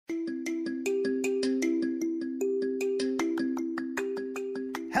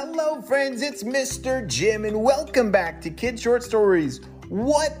Hello friends, it's Mr. Jim and welcome back to Kid Short Stories.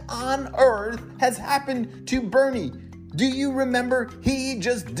 What on earth has happened to Bernie? Do you remember he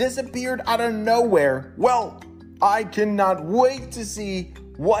just disappeared out of nowhere? Well, I cannot wait to see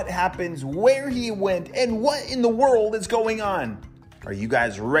what happens, where he went, and what in the world is going on. Are you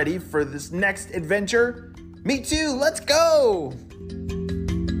guys ready for this next adventure? Me too, let's go!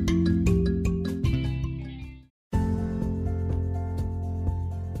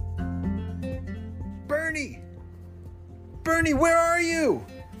 Bernie, where are you?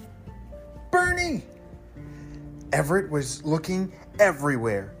 Bernie! Everett was looking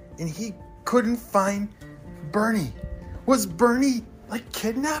everywhere, and he couldn't find Bernie. Was Bernie,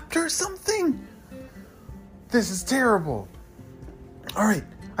 kidnapped or something? This is terrible. All right,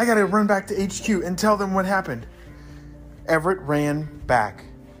 I gotta run back to HQ and tell them what happened. Everett ran back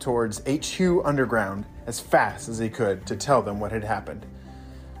towards HQ Underground as fast as he could to tell them what had happened.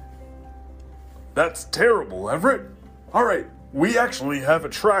 That's terrible, Everett. All right, we actually have a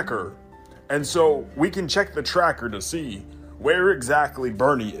tracker, and so we can check the tracker to see where exactly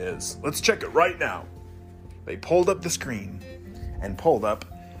Bernie is. Let's check it right now. They pulled up the screen and pulled up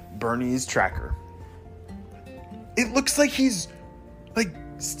Bernie's tracker. It looks like he's,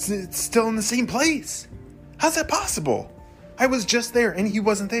 still in the same place. How's that possible? I was just there and he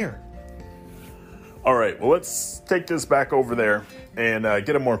wasn't there. All right, well, let's take this back over there and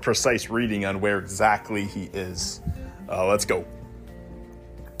get a more precise reading on where exactly he is. Let's go.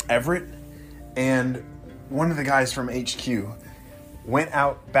 Everett and one of the guys from HQ went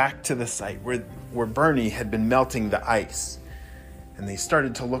out back to the site where Bernie had been melting the ice. And they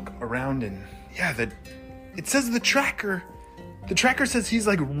started to look around and, it says the tracker says he's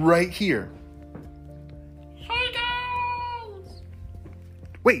right here. Hey guys!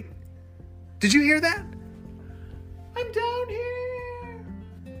 Wait, did you hear that? I'm down here.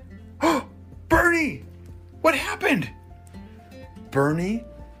 Oh, Bernie! What happened? Bernie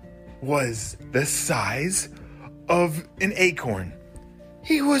was the size of an acorn.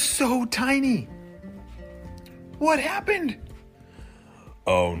 He was so tiny. What happened?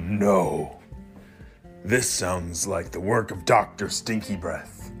 Oh no. This sounds like the work of Dr. Stinky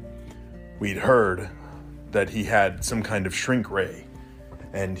Breath. We'd heard that he had some kind of shrink ray,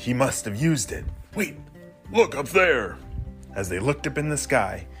 and he must have used it. Wait, look up there. As they looked up in the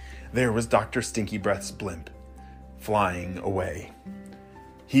sky, there was Dr. Stinky Breath's blimp flying away.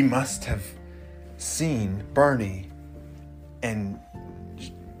 He must have seen Bernie and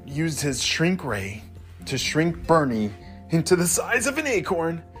used his shrink ray to shrink Bernie into the size of an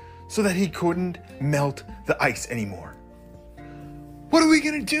acorn so that he couldn't melt the ice anymore. What are we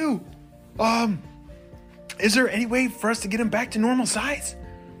gonna do? Is there any way for us to get him back to normal size?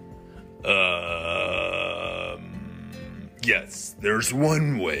 Yes, there's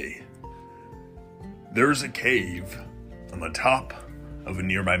one way. There's a cave on the top of a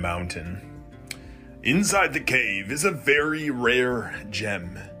nearby mountain. Inside the cave is a very rare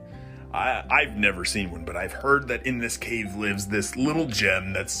gem. I've never seen one, but I've heard that in this cave lives this little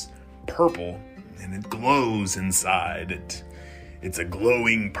gem that's purple, and it glows inside. It's a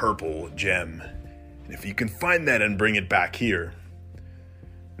glowing purple gem. And if you can find that and bring it back here,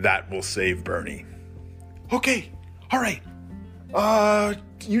 that will save Bernie. Okay, all right.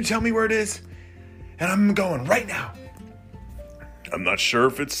 You tell me where it is, and I'm going right now. I'm not sure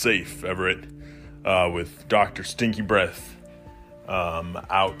if it's safe, Everett, with Dr. Stinky Breath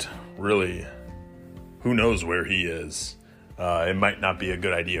out. Really, who knows where he is? It might not be a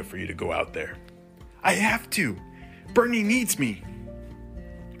good idea for you to go out there. I have to. Bernie needs me.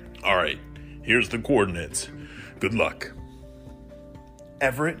 All right, here's the coordinates. Good luck.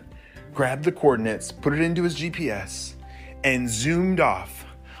 Everett grabbed the coordinates, put it into his GPS, and zoomed off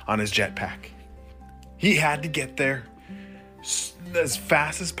on his jetpack. He had to get there as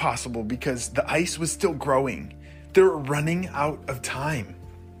fast as possible because the ice was still growing. They were running out of time,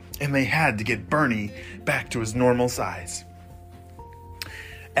 and they had to get Bernie back to his normal size.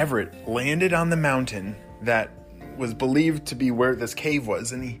 Everett landed on the mountain that was believed to be where this cave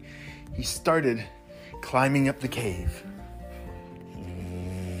was, and he started climbing up the cave.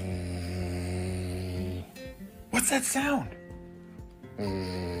 What's that sound?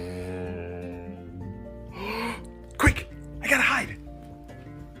 Quick, I gotta hide.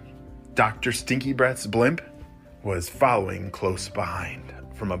 Dr. Stinky Breath's blimp was following close behind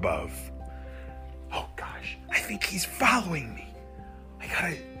from above. Oh gosh, I think he's following me.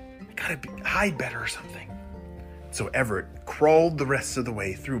 I gotta hide better or something. So Everett crawled the rest of the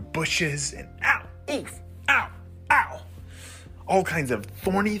way through bushes and all kinds of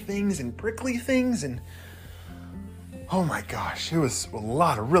thorny things and prickly things, and Oh my gosh, it was a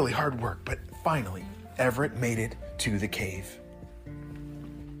lot of really hard work, but finally, Everett made it to the cave.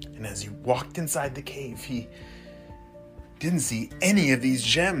 And as he walked inside the cave, he didn't see any of these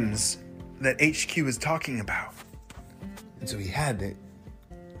gems that HQ was talking about. And so he had to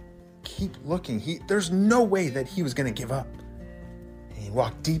keep looking. There's no way that he was going to give up. And he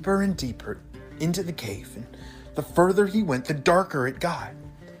walked deeper and deeper into the cave, and the further he went, the darker it got.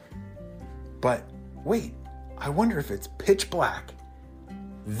 But wait, I wonder if it's pitch black.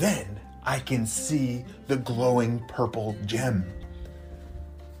 Then I can see the glowing purple gem.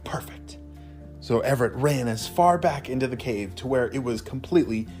 Perfect. So Everett ran as far back into the cave to where it was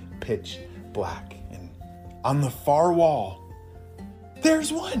completely pitch black. And on the far wall,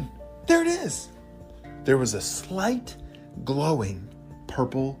 there's one. There it is. There was a slight glowing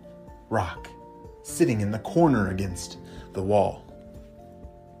purple rock sitting in the corner against the wall.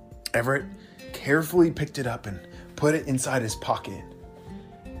 Everett carefully picked it up and put it inside his pocket.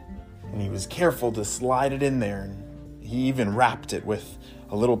 And he was careful to slide it in there, and he even wrapped it with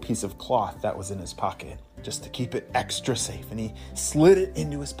a little piece of cloth that was in his pocket just to keep it extra safe. And he slid it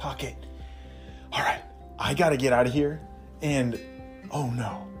into his pocket. All right, I gotta get out of here. And oh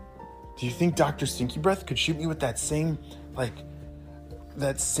no, do you think Dr. Stinky Breath could shoot me with that same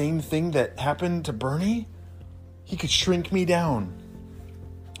thing that happened to Bernie? He could shrink me down.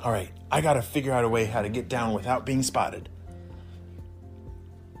 All right, I gotta figure out a way how to get down without being spotted.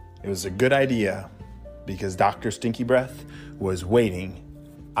 It was a good idea because Dr. Stinky Breath was waiting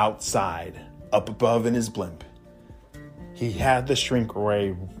outside, up above in his blimp. He had the shrink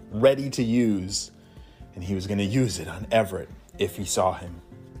ray ready to use, and he was going to use it on Everett if he saw him.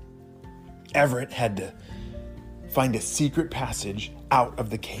 Everett had to find a secret passage out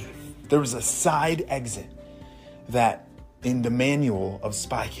of the cave. There was a side exit that in the manual of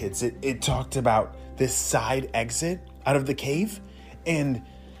Spy Kids, it talked about this side exit out of the cave, and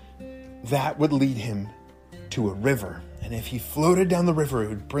that would lead him to a river. And if he floated down the river, it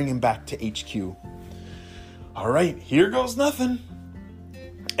would bring him back to HQ. All right, here goes nothing.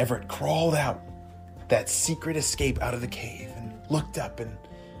 Everett crawled out that secret escape out of the cave and looked up, and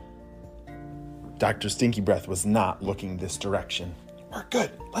Dr. Stinky Breath was not looking this direction. We're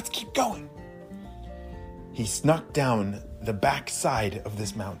good. Let's keep going. He snuck down the back side of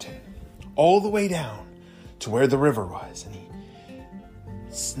this mountain, all the way down to where the river was, and he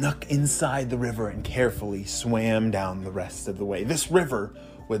snuck inside the river and carefully swam down the rest of the way. This river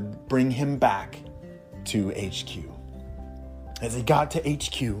would bring him back to HQ. As he got to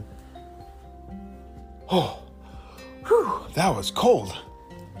HQ, that was cold.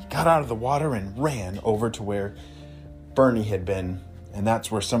 He got out of the water and ran over to where Bernie had been, and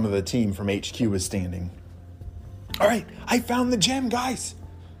that's where some of the team from HQ was standing. All right, I found the gem, guys.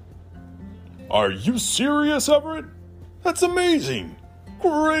 Are you serious, Everett? That's amazing.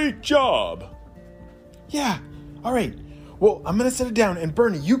 Great job. Yeah, all right. Well, I'm going to set it down, and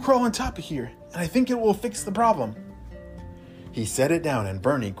Bernie, you crawl on top of here, and I think it will fix the problem. He set it down, and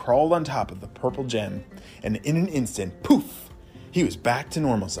Bernie crawled on top of the purple gem, and in an instant, poof, he was back to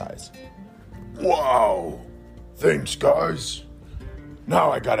normal size. Wow. Thanks, guys. Now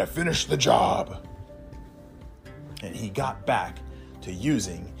I gotta finish the job. And he got back to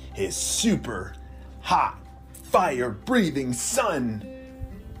using his super hot, fire-breathing sun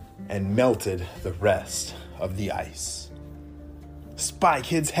and melted the rest of the ice. Spy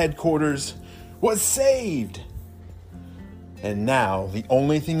Kids headquarters was saved. And now the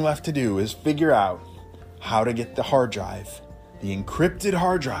only thing left to do is figure out how to get the hard drive, the encrypted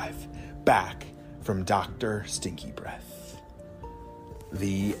hard drive, back from Dr. Stinky Breath.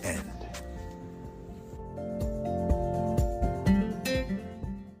 The end.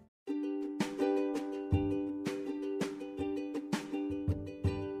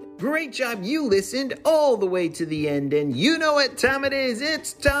 Great job, you listened all the way to the end, and you know what time it is.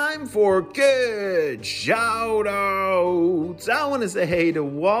 It's time for good shout-outs. I want to say hey to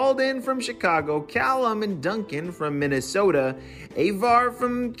Walden from Chicago, Callum and Duncan from Minnesota, Avar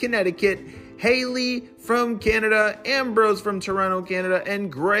from Connecticut, Haley from Canada, Ambrose from Toronto, Canada,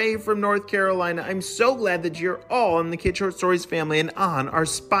 and Gray from North Carolina. I'm so glad that you're all in the Kid Short Stories family and on our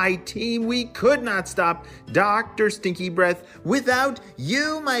spy team. We could not stop Dr. Stinky Breath without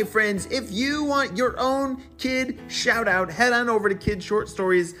you, my friends. If you want your own kid shout out, head on over to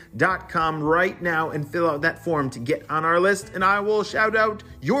kidshortstories.com right now and fill out that form to get on our list, and I will shout out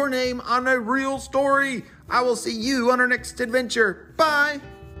your name on a real story. I will see you on our next adventure. Bye.